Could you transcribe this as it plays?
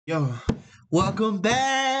Yo, welcome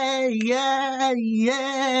back. Yeah,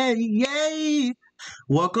 yeah, yeah.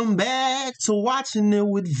 Welcome back to watching it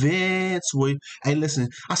with Vince. Hey, listen,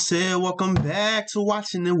 I said welcome back to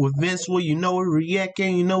watching it with Vince. Where you know we react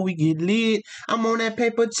and you know we get lit. I'm on that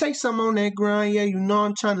paper chase, I'm on that grind. Yeah, you know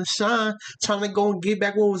I'm trying to shine, trying to go and get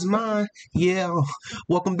back what was mine. Yeah,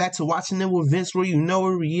 welcome back to watching it with Vince. Where you know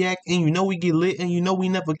we react and you know we get lit and you know we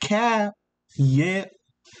never cap. Yeah,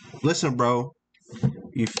 listen, bro.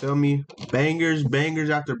 You feel me? Bangers, bangers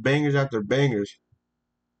after bangers after bangers.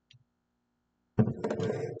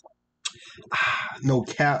 No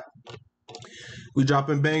cap. We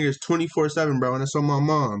dropping bangers 24/7, bro, and it's on my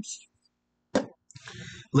mom's.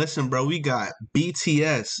 Listen, bro, we got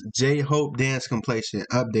BTS J-Hope dance compilation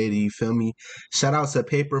updated, you feel me? Shout out to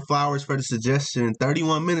Paper Flowers for the suggestion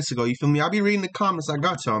 31 minutes ago, you feel me? I'll be reading the comments. I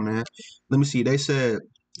got y'all, man. Let me see. They said,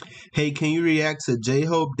 hey, can you react to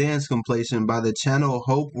J-Hope dance compilation by the channel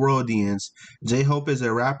Hope Worldians? J-Hope is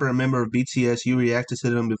a rapper and member of BTS. You reacted to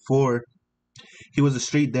them before. He was a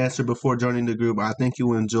street dancer before joining the group. I think you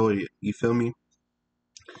will enjoy it. You feel me?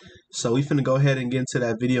 So we finna go ahead and get into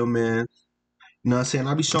that video, man. You know what I'm saying?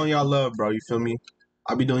 I'll be showing y'all love, bro. You feel me?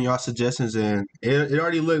 I'll be doing y'all suggestions, and it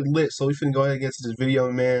already looked lit. So we finna go ahead and get to this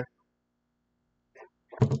video, man.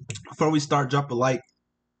 Before we start, drop a like,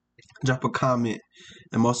 drop a comment,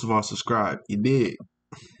 and most of all, subscribe. You did.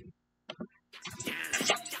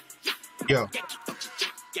 Yo.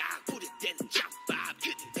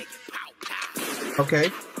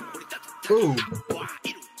 Okay. Ooh.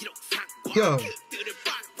 Yo.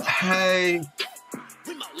 Hey.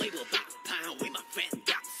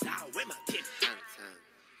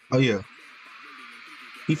 Oh yeah.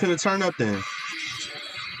 He finna turn up then.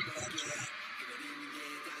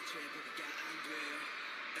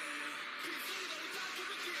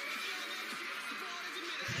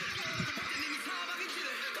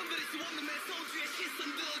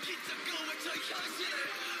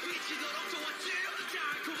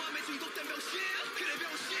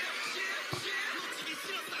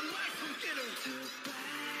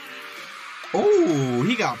 Oh,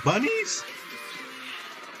 he got bunnies?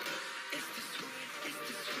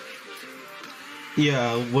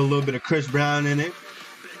 Yeah, with a little bit of Chris Brown in it.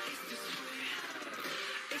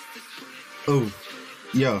 Oh,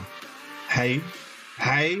 yo. Hey,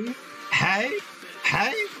 hey, hey,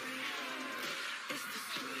 hey.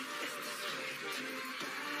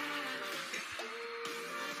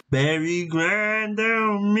 Very grand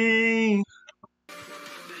on me.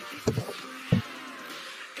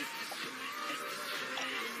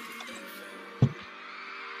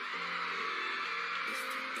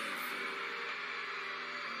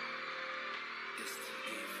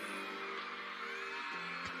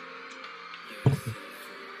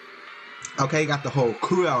 Okay, got the whole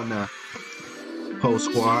crew out now. Whole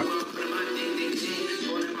squad.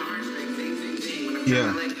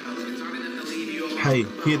 Yeah. Hey,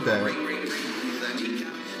 hit that.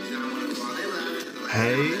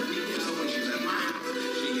 Hey.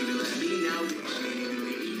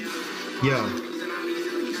 Yeah.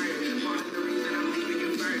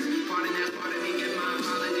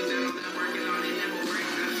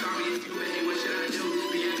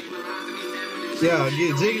 Yeah,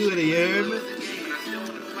 get jiggy with it, you heard me?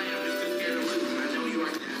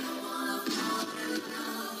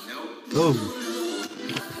 Oh.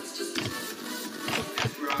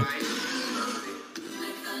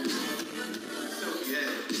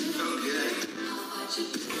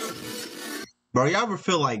 Bro, y'all ever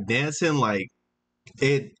feel like dancing like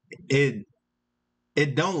it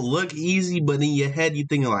it don't look easy, but in your head you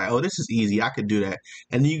thinking like, oh, this is easy, I could do that.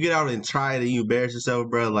 And then you get out and try it and you embarrass yourself,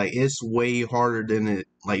 bro. Like it's way harder than it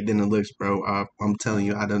looks, bro. I'm telling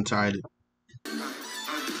you, I done tried it.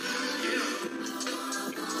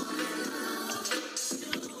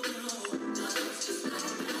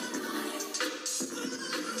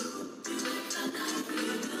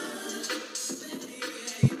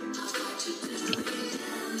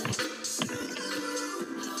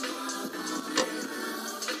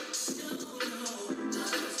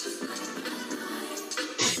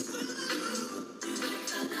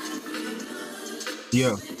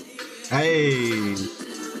 Yeah. Hey.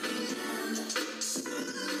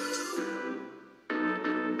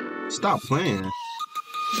 Stop playing.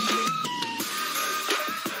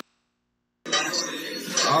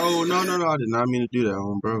 Oh, no, no, no. I did not mean to do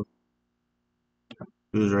that, bro.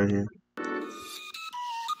 It was right here.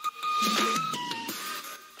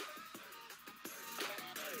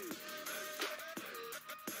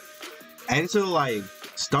 I had to, like,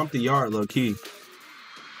 stomp the yard low key.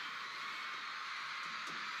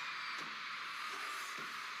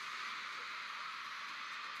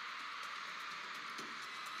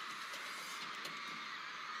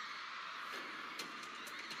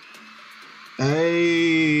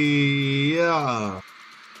 Hey, yeah.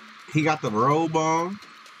 He got the robe on.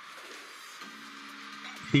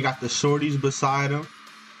 He got the shorties beside him.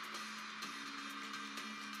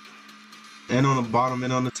 And on the bottom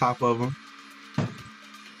and on the top of him.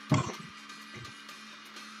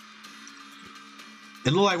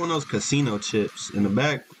 It looked like one of those casino chips in the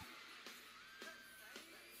back.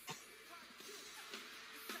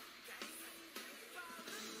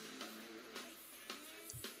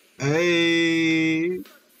 Hey.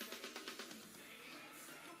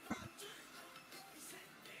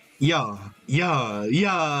 Yeah.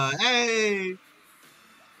 Hey.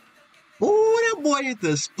 Ooh, that boy hit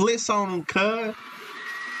the splits on him, cuz.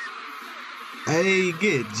 Hey,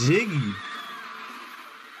 get jiggy.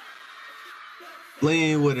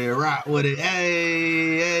 Lean with it, rock with it.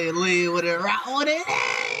 Hey, lean with it, rock with it.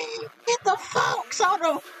 Hey, get the folks on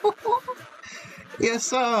them. Yes,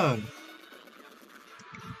 sir.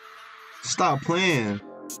 Stop playing.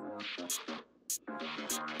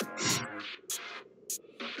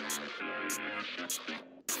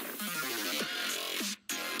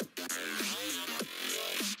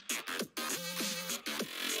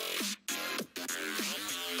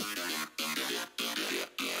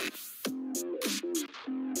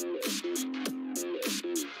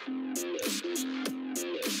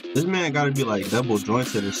 This man gotta be like double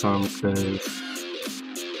jointed or something, cause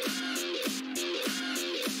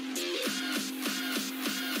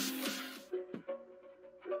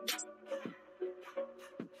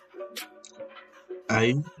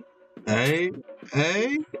hey, hey,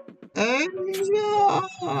 hey, yeah.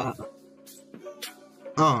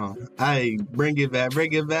 Hey, bring it back.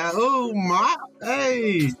 Oh my,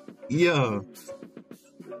 hey, yeah.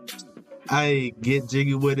 Hey, get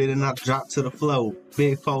jiggy with it and I drop to the flow.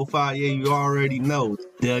 Big 4-5, yeah, you already know.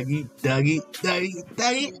 Dougie.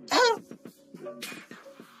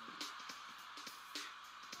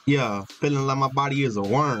 Yeah, feeling like my body is a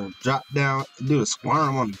worm. Drop down, do a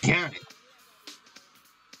squirm on the counter.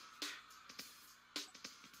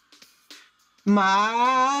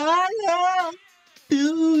 My love,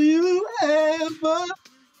 do you ever?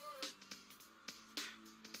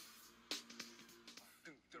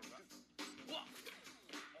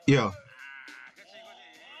 Yeah.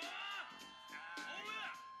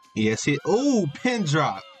 Yes, it. Oh, pin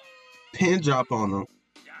drop. Pin drop on him.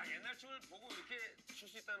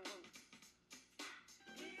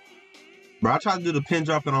 Bro, I tried to do the pin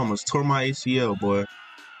drop and almost tore my ACL, boy.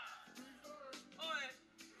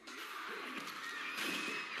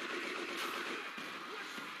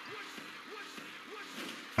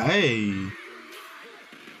 Hey.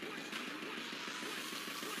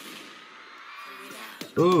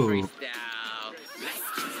 Ooh.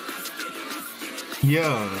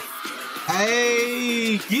 Yeah.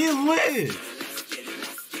 Hey, get lit.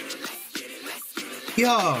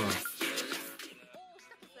 Yeah.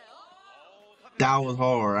 That was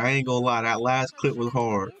hard. I ain't gonna lie. That last clip was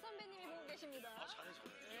hard.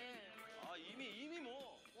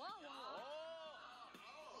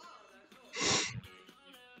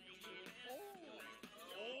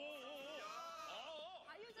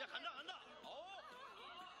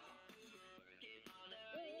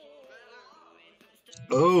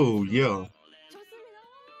 Oh, yeah.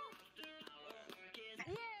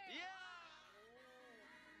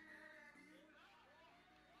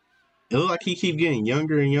 It looks like he keep getting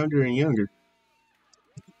younger and younger and younger.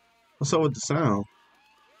 What's up with the sound?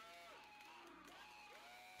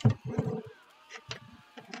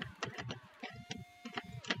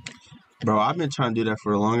 Bro, I've been trying to do that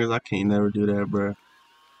for the longest. I can't never do that, bro.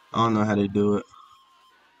 I don't know how they do it.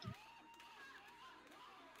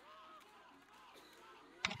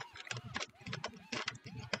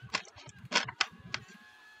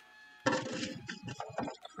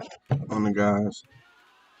 On the guys.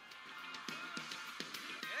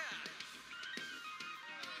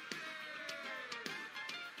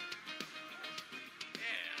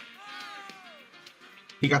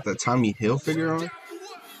 He got the Tommy Hilfiger on.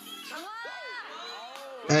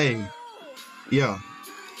 Hey. Yeah.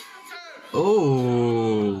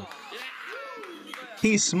 Oh.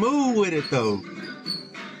 He's smooth with it, though.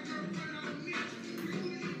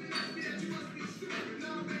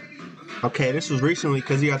 Okay, this was recently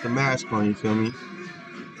because he got the mask on, you feel me?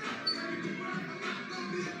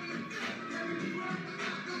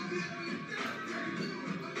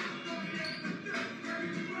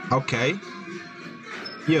 Okay.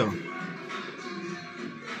 Yeah.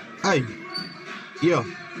 Hey. Yeah.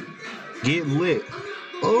 Get lit.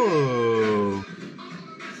 Oh.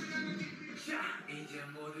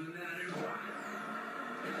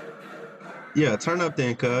 Yeah, turn up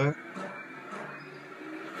then, cuz.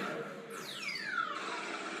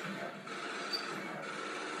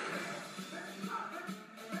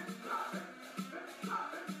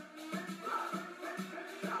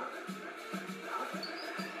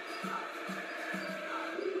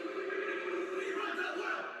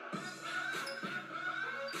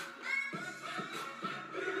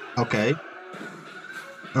 Okay.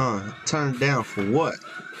 Turn it down for what?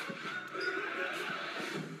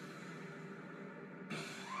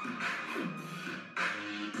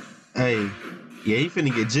 Hey, yeah, he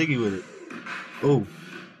finna get jiggy with it. Oh,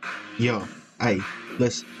 yo, hey,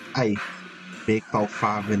 listen, hey, big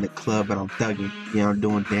 4-5 in the club and I'm thugging. Yeah, I'm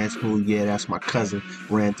doing dance move. Yeah, that's my cousin.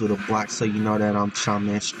 Ran through the block, so you know that I'm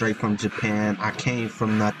chumming. Straight from Japan. I came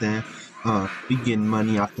from nothing. We getting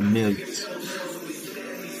money off the millions.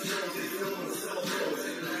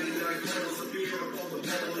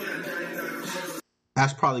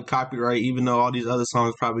 That's probably copyright, even though all these other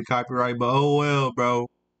songs probably copyright. But oh well, bro.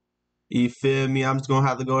 You feel me? I'm just gonna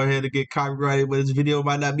have to go ahead and get copyrighted, but this video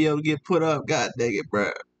might not be able to get put up. God dang it,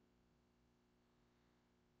 bro.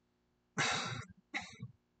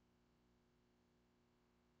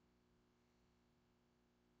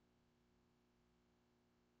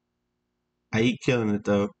 I ain't killing it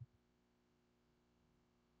though.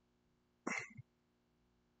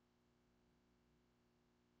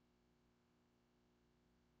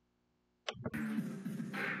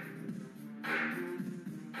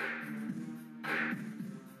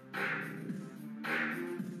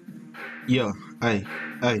 Yeah, hey,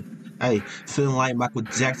 hey, hey, feeling like Michael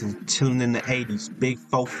Jackson, chilling in the 80s. Big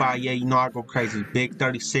 4-5, yeah, you know I go crazy. Big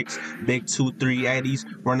 36, big 2-3-80s,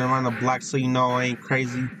 running around the block, so you know I ain't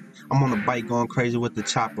crazy. I'm on the bike going crazy with the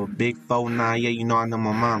chopper. Big 4-9, yeah, you know I know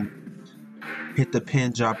my mama. Hit the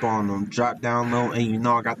pin drop on them, drop down low, and you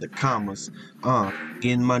know I got the commas.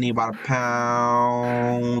 Getting money by the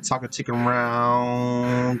pound, talking chicken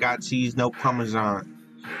round, got cheese, no parmesan.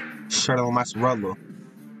 Shirt on mozzarella.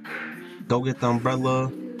 Go get the umbrella.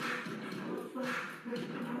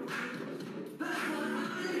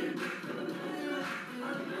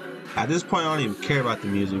 At this point, I don't even care about the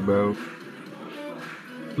music, bro.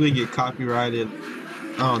 We get copyrighted.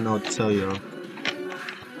 I don't know what to tell y'all.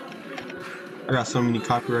 I got so many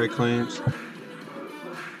copyright claims.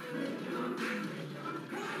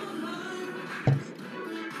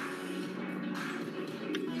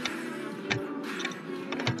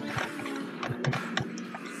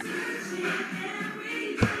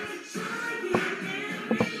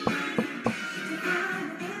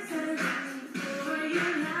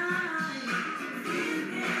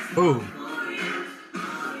 Oh,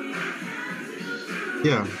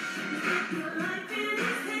 yeah.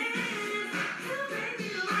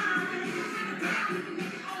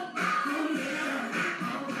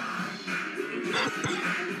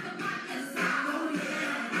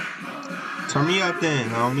 Turn me up then,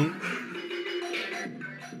 homie.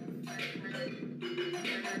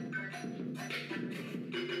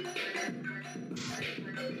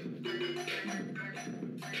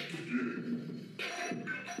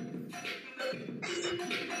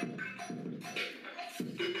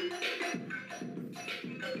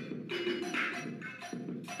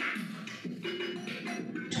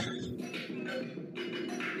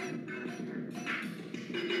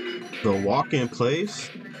 The walk-in place?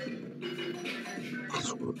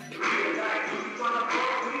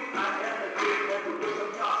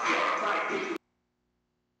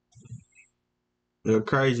 You're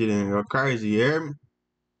crazy then. You're crazy, you hear me?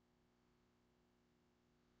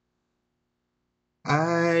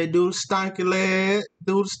 I do the stanky leg.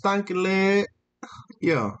 Do the stanky leg.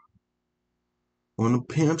 Yeah. When the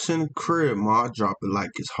pimp's in the crib, ma, I drop it like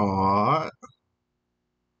it's hard.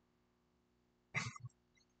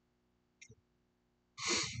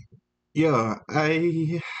 Yeah,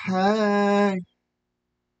 I,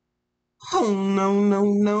 oh no, no,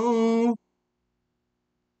 no.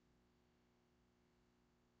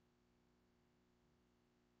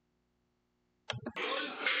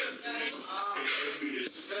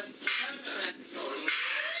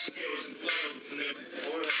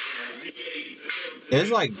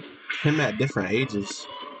 It's like him at different ages.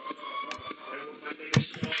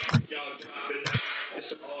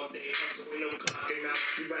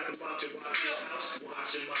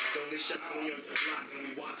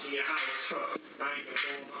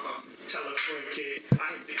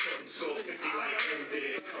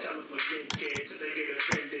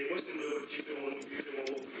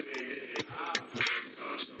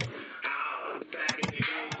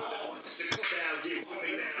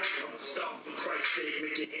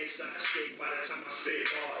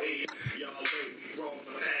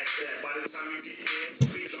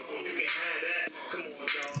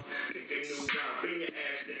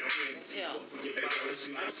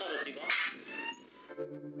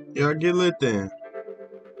 Y'all get lit then.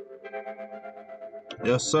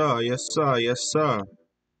 Yes sir, yes sir, yes sir.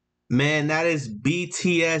 Man, that is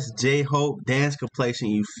BTS J-Hope dance compilation.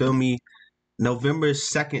 You feel me? November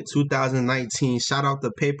 2nd, 2019. Shout out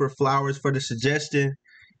to Paper Flowers for the suggestion.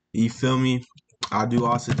 You feel me? I do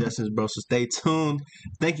all suggestions, bro. So stay tuned.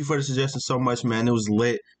 Thank you for the suggestion so much, man. It was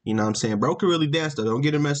lit. You know what I'm saying? Bro can really dance, though. Don't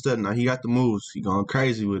get it messed up now. He got the moves. He going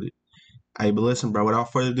crazy with it. Hey, but listen, bro.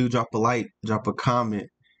 Without further ado, drop a like, drop a comment.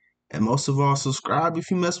 And most of all, subscribe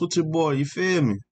if you mess with your boy. You feel me?